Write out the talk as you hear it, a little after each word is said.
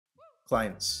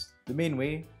Clients. The main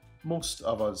way most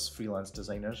of us freelance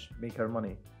designers make our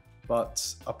money. But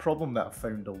a problem that I've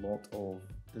found a lot of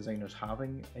designers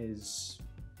having is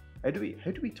how do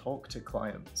we talk to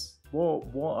clients? What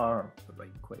are the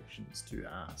right questions to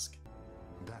ask?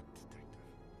 That, detective,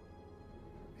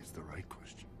 is the right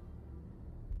question.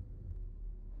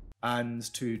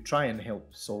 And to try and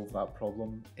help solve that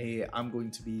problem, I'm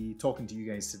going to be talking to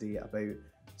you guys today about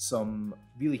some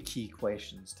really key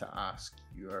questions to ask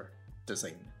your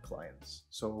design clients.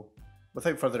 So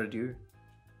without further ado,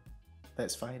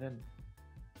 let's fire in.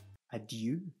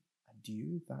 Adieu?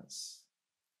 Adieu? That's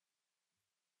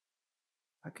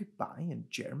a goodbye in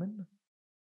German?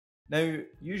 Now,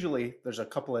 usually there's a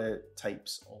couple of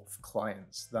types of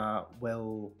clients that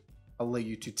will allow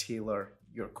you to tailor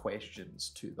your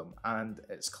questions to them, and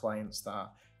it's clients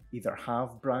that either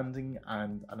have branding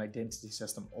and an identity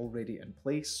system already in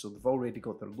place, so they've already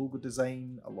got their logo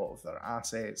design, a lot of their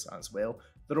assets as well,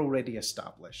 they're already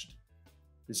established.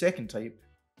 The second type,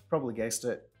 probably guessed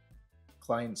it,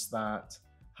 clients that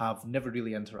have never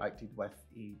really interacted with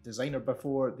a designer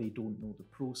before, they don't know the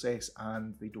process,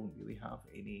 and they don't really have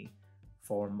any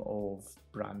form of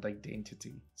brand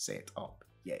identity set up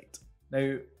yet.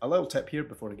 Now, a little tip here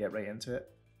before I get right into it.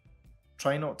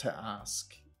 Try not to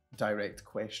ask direct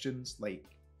questions like,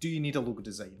 do you need a logo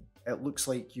design? It looks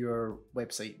like your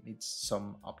website needs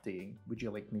some updating. Would you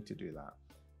like me to do that?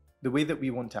 The way that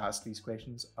we want to ask these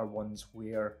questions are ones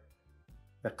where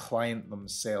the client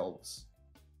themselves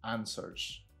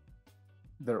answers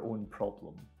their own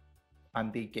problem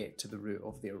and they get to the root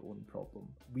of their own problem.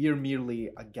 We are merely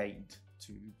a guide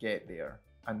to get there,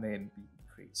 and then we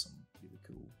create some really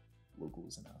cool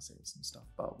logos and assets and stuff,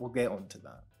 but we'll get on to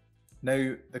that.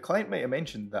 Now, the client might have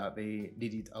mentioned that they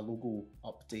needed a logo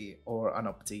update or an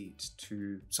update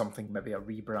to something, maybe a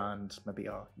rebrand, maybe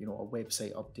a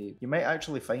website update. You might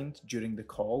actually find during the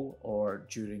call or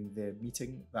during the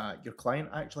meeting that your client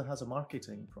actually has a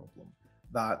marketing problem,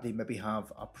 that they maybe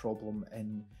have a problem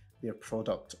in their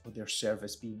product or their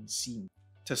service being seen.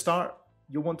 To start,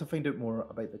 you'll want to find out more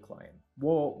about the client.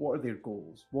 What are their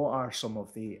goals? What are some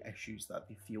of the issues that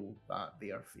they feel that they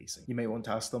are facing? You might want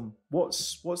to ask them,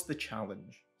 what's the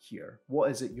challenge here? What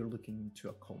is it you're looking to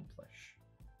accomplish?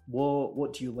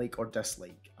 What do you like or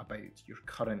dislike about your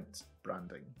current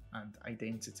branding and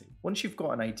identity? Once you've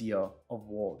got an idea of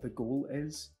what the goal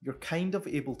is, you're kind of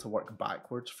able to work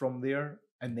backwards from there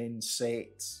and then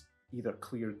set either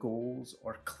clear goals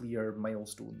or clear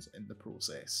milestones in the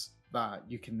process that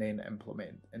you can then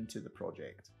implement into the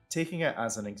project. Taking it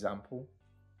as an example,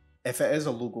 if it is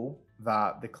a logo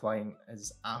that the client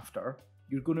is after,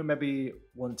 you're going to maybe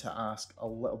want to ask a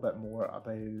little bit more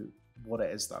about what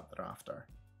it is that they're after.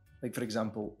 Like, for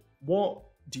example, what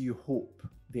do you hope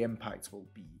the impact will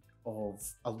be of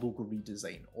a logo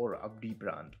redesign or a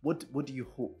rebrand? What do you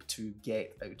hope to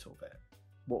get out of it?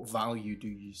 What value do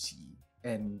you see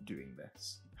in doing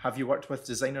this? Have you worked with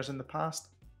designers in the past?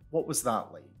 What was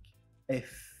that like?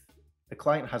 If the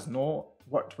client has not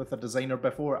worked with a designer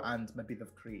before and maybe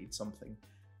they've created something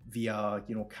via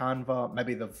Canva,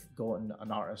 maybe they've gotten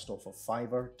an artist off of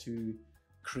Fiverr to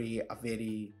create a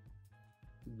very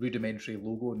rudimentary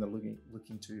logo and they're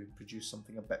looking to produce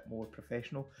something a bit more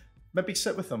professional, maybe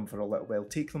sit with them for a little while,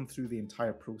 take them through the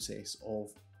entire process of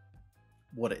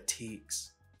what it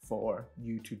takes for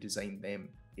you to design them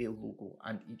a logo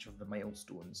and each of the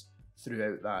milestones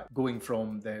throughout that, going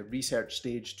from the research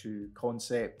stage to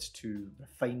concept to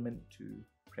refinement to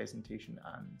presentation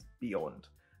and beyond.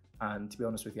 And to be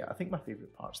honest with you, I think my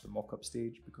favourite part's the mock-up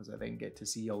stage, because I then get to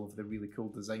see all of the really cool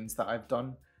designs that I've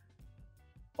done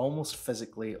almost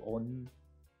physically on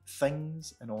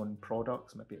things and on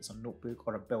products. Maybe it's a notebook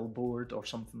or a billboard or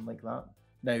something like that.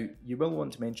 Now, you will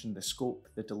want to mention the scope,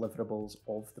 the deliverables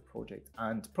of the project,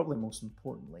 and probably most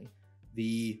importantly,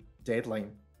 the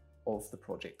deadline of the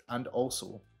project, and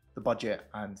also the budget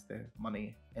and the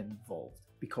money involved.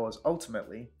 Because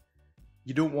ultimately,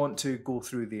 you don't want to go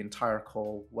through the entire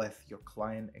call with your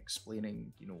client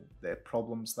explaining, the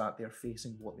problems that they're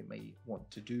facing, what they might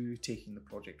want to do, taking the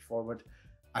project forward.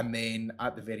 And then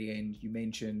at the very end, you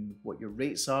mention what your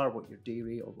rates are, what your day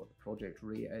rate or what the project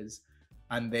rate is.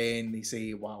 And then they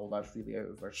say, wow, that's really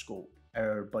out of our scope.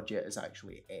 Our budget is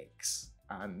actually X.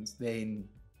 And then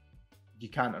you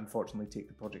can't unfortunately take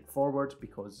the project forward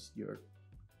because you're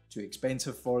too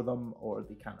expensive for them or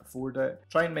they can't afford it.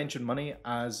 Try and mention money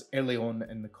as early on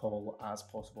in the call as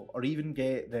possible, or even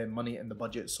get the money and the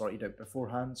budget sorted out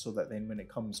beforehand so that then when it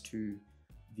comes to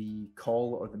the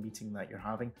call or the meeting that you're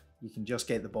having, you can just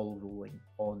get the ball rolling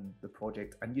on the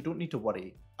project and you don't need to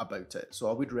worry about it.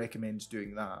 So I would recommend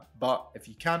doing that. But if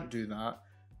you can't do that,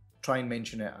 try and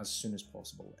mention it as soon as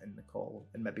possible in the call,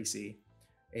 and maybe say,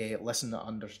 listen, I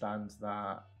understand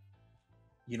that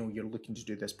you're looking to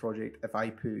do this project. If I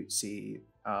put, say,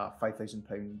 a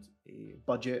 £5,000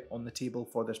 budget on the table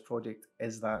for this project,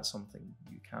 is that something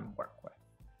you can work with?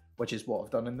 Which is what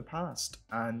I've done in the past.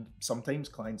 And sometimes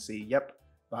clients say, yep,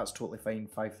 that's totally fine,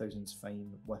 5,000 is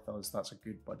fine with us, that's a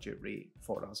good budget rate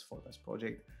for us for this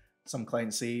project. Some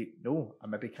clients say, no, I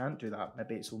maybe can't do that,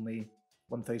 maybe it's only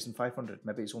 1,500,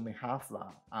 maybe it's only half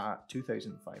that at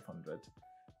 2,500.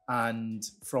 And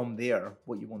from there,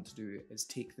 what you want to do is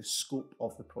take the scope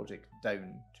of the project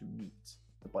down to meet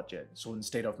the budget. So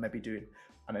instead of maybe doing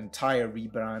an entire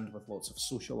rebrand with lots of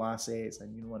social assets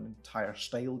and an entire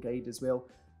style guide as well,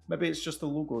 maybe it's just the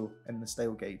logo in the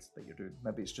style guide that you're doing.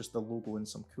 Maybe it's just the logo and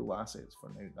some cool assets for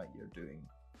now that you're doing.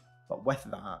 But with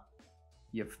that,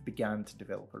 you've began to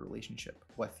develop a relationship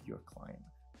with your client.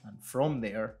 And from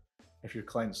there, if your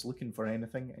client's looking for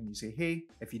anything and you say, hey,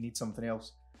 if you need something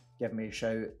else, give me a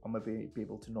shout. I'll maybe be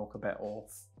able to knock a bit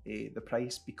off the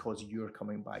price because you're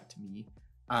coming back to me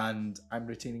and I'm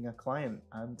retaining a client,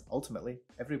 and ultimately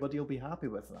everybody will be happy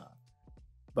with that.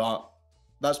 But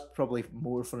that's probably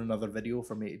more for another video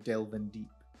for me to delve in deep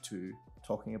to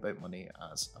talking about money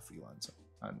as a freelancer,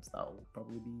 and that'll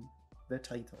probably be the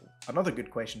title. Another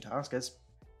good question to ask is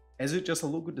it just a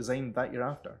logo design that you're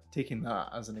after? Taking that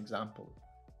as an example.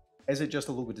 Is it just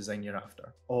a logo design you're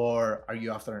after? Or are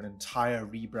you after an entire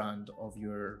rebrand of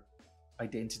your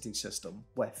identity system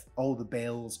with all the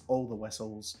bells, all the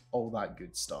whistles, all that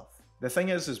good stuff? The thing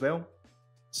is as well,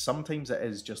 sometimes it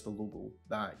is just a logo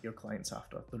that your client's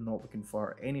after. They're not looking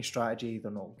for any strategy,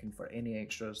 they're not looking for any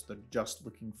extras, they're just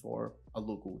looking for a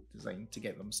logo design to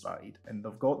get them started. And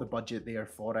they've got the budget there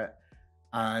for it.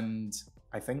 And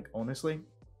I think, honestly,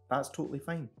 that's totally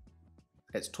fine.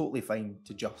 It's totally fine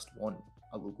to just want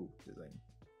a logo design.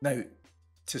 Now,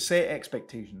 to set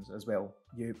expectations as well,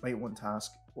 you might want to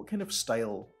ask, what kind of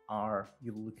style are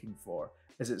you looking for?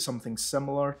 Is it something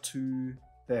similar to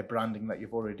the branding that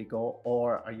you've already got,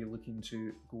 or are you looking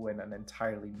to go in an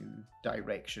entirely new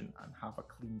direction and have a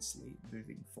clean slate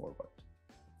moving forward?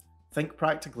 Think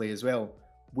practically as well.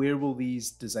 Where will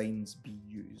these designs be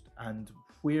used, and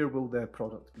where will the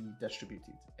product be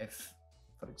distributed if,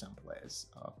 for example, it is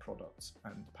a product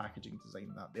and packaging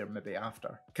design that they're maybe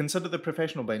after? Consider the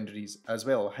professional boundaries as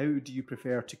well. How do you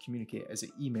prefer to communicate? Is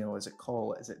it email? Is it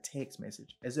call? Is it text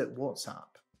message? Is it WhatsApp?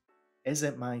 Is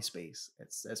it MySpace?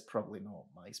 It's probably not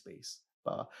MySpace,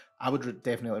 but I would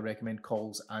definitely recommend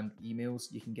calls and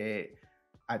emails. You can get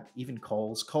even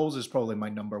calls. Calls is probably my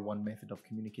 #1 method of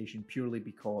communication, purely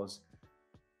because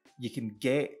you can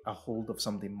get a hold of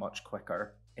something much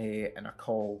quicker in a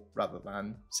call rather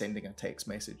than sending a text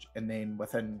message, and then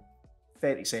within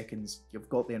 30 seconds you've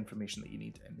got the information that you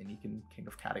need, and then you can kind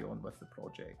of carry on with the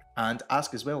project. And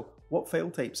ask as well, what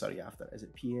file types are you after? Is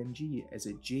it PNG? Is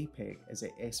it JPEG? Is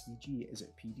it SVG? Is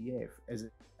it PDF? Is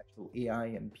it actual AI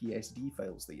and PSD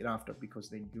files that you're after, because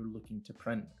then you're looking to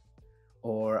print?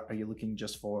 Or are you looking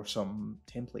just for some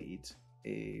templated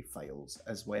files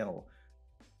as well?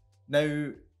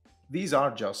 Now, these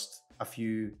are just a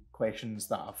few questions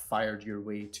that I've fired your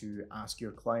way to ask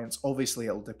your clients. Obviously,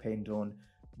 it'll depend on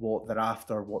what they're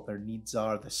after, what their needs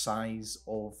are, the size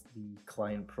of the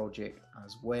client project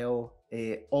as well.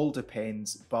 It all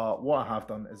depends, but what I have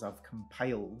done is I've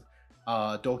compiled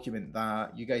a document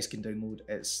that you guys can download.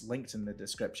 It's linked in the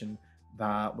description,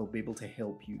 that will be able to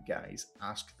help you guys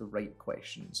ask the right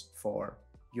questions for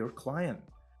your client.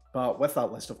 But with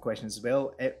that list of questions as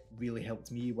well, it really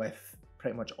helped me with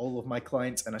pretty much all of my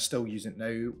clients, and I still use it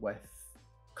now with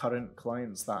current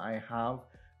clients that I have,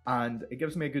 and it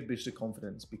gives me a good boost of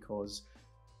confidence because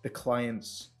the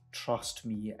clients trust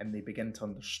me and they begin to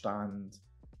understand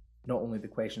not only the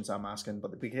questions I'm asking,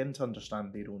 but they begin to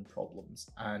understand their own problems.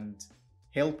 And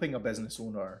helping a business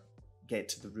owner get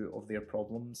to the root of their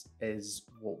problems is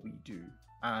what we do,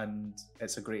 and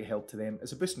it's a great help to them.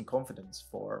 It's a boost in confidence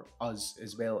for us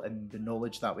as well, in the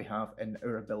knowledge that we have and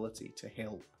our ability to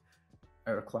help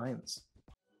our clients.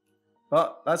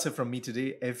 But that's it from me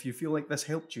today. If you feel like this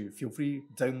helped you, feel free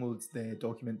to download the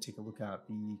document, take a look at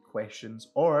the questions,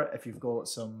 or if you've got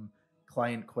some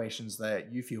client questions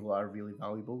that you feel are really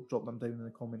valuable, drop them down in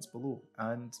the comments below,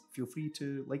 and feel free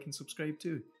to like and subscribe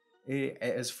too. It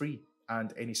is free,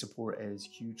 and any support is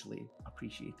hugely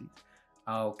appreciated.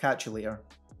 I'll catch you later.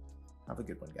 Have a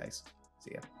good one, guys.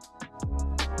 See ya.